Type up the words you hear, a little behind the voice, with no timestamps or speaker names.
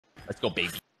Let's go,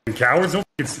 baby. Cowards don't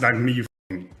snipe me, you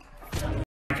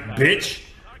bitch.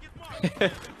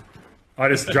 I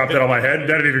just dropped that on my head.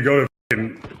 That didn't even go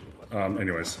to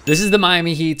anyways. This is the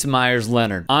Miami Heat's Meyers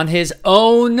Leonard on his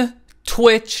own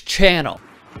Twitch channel.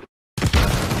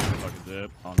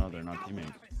 Oh no, they're not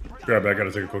teammates. Grab that, I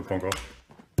gotta take a quick phone call.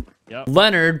 Yep.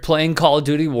 Leonard, playing Call of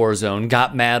Duty Warzone,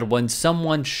 got mad when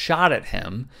someone shot at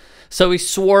him, so he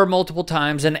swore multiple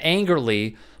times and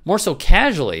angrily, more so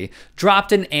casually,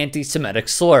 dropped an anti-Semitic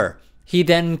slur. He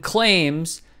then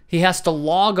claims he has to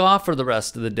log off for the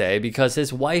rest of the day because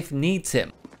his wife needs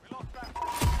him.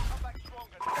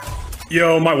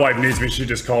 Yo, my wife needs me. She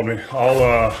just called me.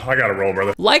 I gotta roll,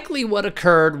 brother. Likely what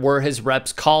occurred were his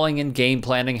reps calling and game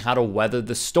planning how to weather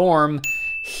the storm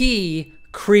he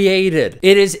created.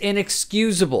 It is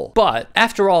inexcusable. But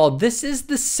after all, this is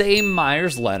the same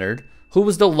Meyers Leonard who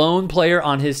was the lone player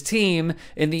on his team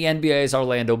in the NBA's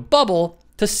Orlando bubble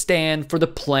to stand for the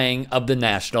playing of the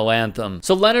national anthem.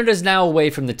 So Leonard is now away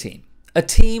from the team. A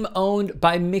team owned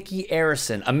by Mickey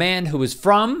Arison, a man who is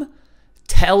from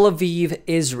Tel Aviv,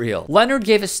 Israel. Leonard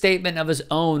gave a statement of his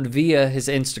own via his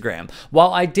Instagram.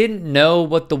 While I didn't know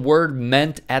what the word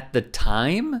meant at the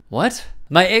time, what?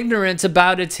 My ignorance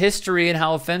about its history and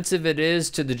how offensive it is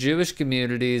to the Jewish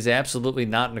community is absolutely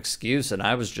not an excuse, and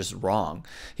I was just wrong.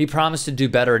 He promised to do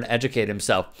better and educate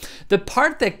himself. The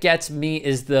part that gets me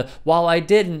is the, while I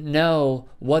didn't know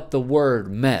what the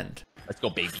word meant. Let's go,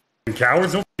 baby.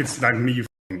 Cowards don't snipe me, you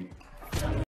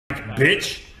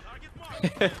bitch.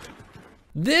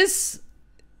 This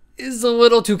is a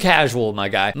little too casual, my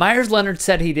guy. Meyers Leonard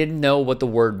said he didn't know what the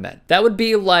word meant. That would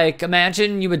be like,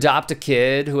 imagine you adopt a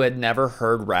kid who had never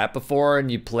heard rap before and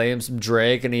you play him some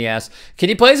Drake and he asks, can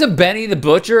you play some Benny the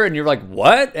Butcher? And you're like,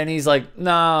 what? And he's like,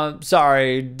 nah,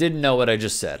 sorry, didn't know what I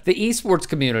just said. The esports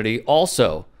community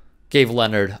also gave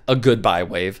Leonard a goodbye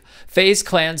wave. FaZe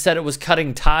Clan said it was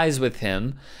cutting ties with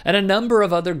him, and a number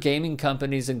of other gaming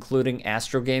companies, including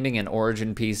Astro Gaming and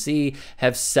Origin PC,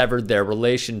 have severed their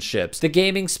relationships. The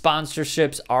gaming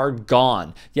sponsorships are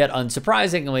gone, yet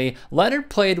unsurprisingly, Leonard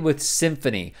played with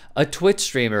Symphony, a Twitch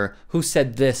streamer who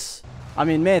said this. I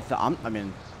mean, Myth, I'm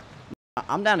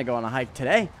down to go on a hike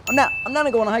today. I'm down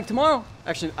to go on a hike tomorrow.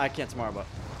 Actually, I can't tomorrow, but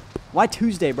why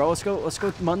Tuesday, bro? Let's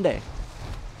go Monday.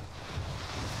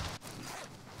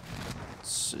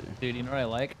 Dude, you know what I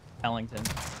like? Ellington.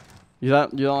 You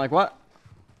don't like what?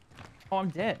 Oh, I'm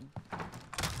dead. I'm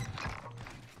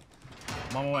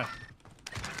on my way.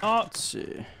 Oh, let's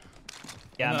see.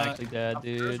 Yeah, I'm actually dead,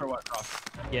 dude.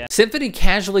 Yeah. Symphony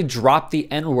casually dropped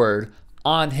the N-word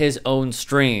on his own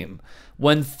stream.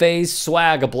 When FaZe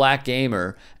Swag, a black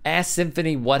gamer, asked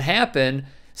Symphony what happened,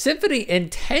 Symphony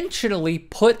intentionally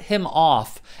put him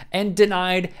off and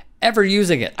denied ever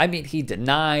using it. I mean, he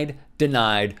denied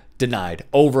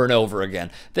over and over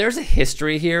again. There's a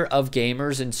history here of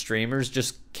gamers and streamers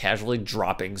just casually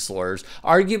dropping slurs.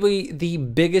 Arguably, the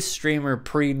biggest streamer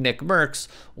pre-Nick Merckx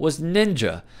was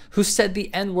Ninja, who said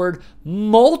the N-word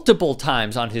multiple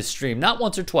times on his stream. Not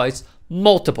once or twice,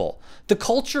 multiple. The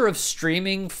culture of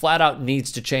streaming flat out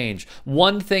needs to change.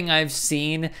 One thing I've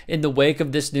seen in the wake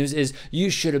of this news is, you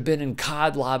should have been in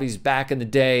COD lobbies back in the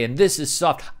day, and this is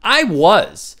soft. I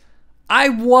was.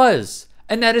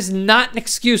 And that is not an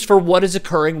excuse for what is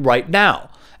occurring right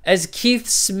now. As Keith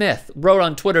Smith wrote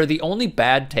on Twitter, the only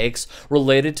bad takes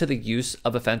related to the use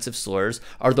of offensive slurs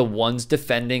are the ones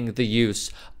defending the use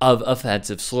of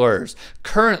offensive slurs.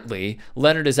 Currently,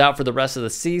 Leonard is out for the rest of the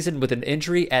season with an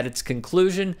injury. At its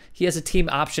conclusion, he has a team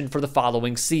option for the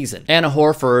following season. Anna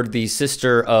Horford, the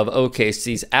sister of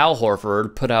OKC's Al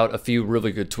Horford, put out a few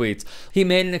really good tweets. He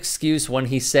made an excuse when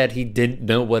he said he didn't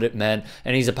know what it meant,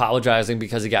 and he's apologizing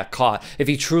because he got caught. If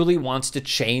he truly wants to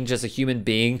change as a human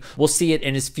being, we'll see it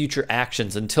in his future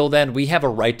actions. Until then, we have a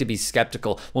right to be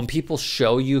skeptical. When people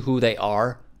show you who they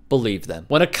are, believe them.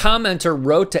 When a commenter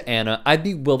wrote to Anna, I'd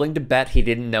be willing to bet he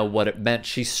didn't know what it meant,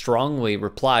 she strongly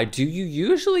replied, do you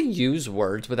usually use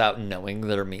words without knowing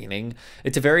their meaning?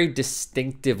 It's a very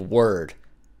distinctive word.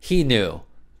 He knew.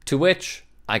 To which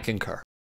I concur.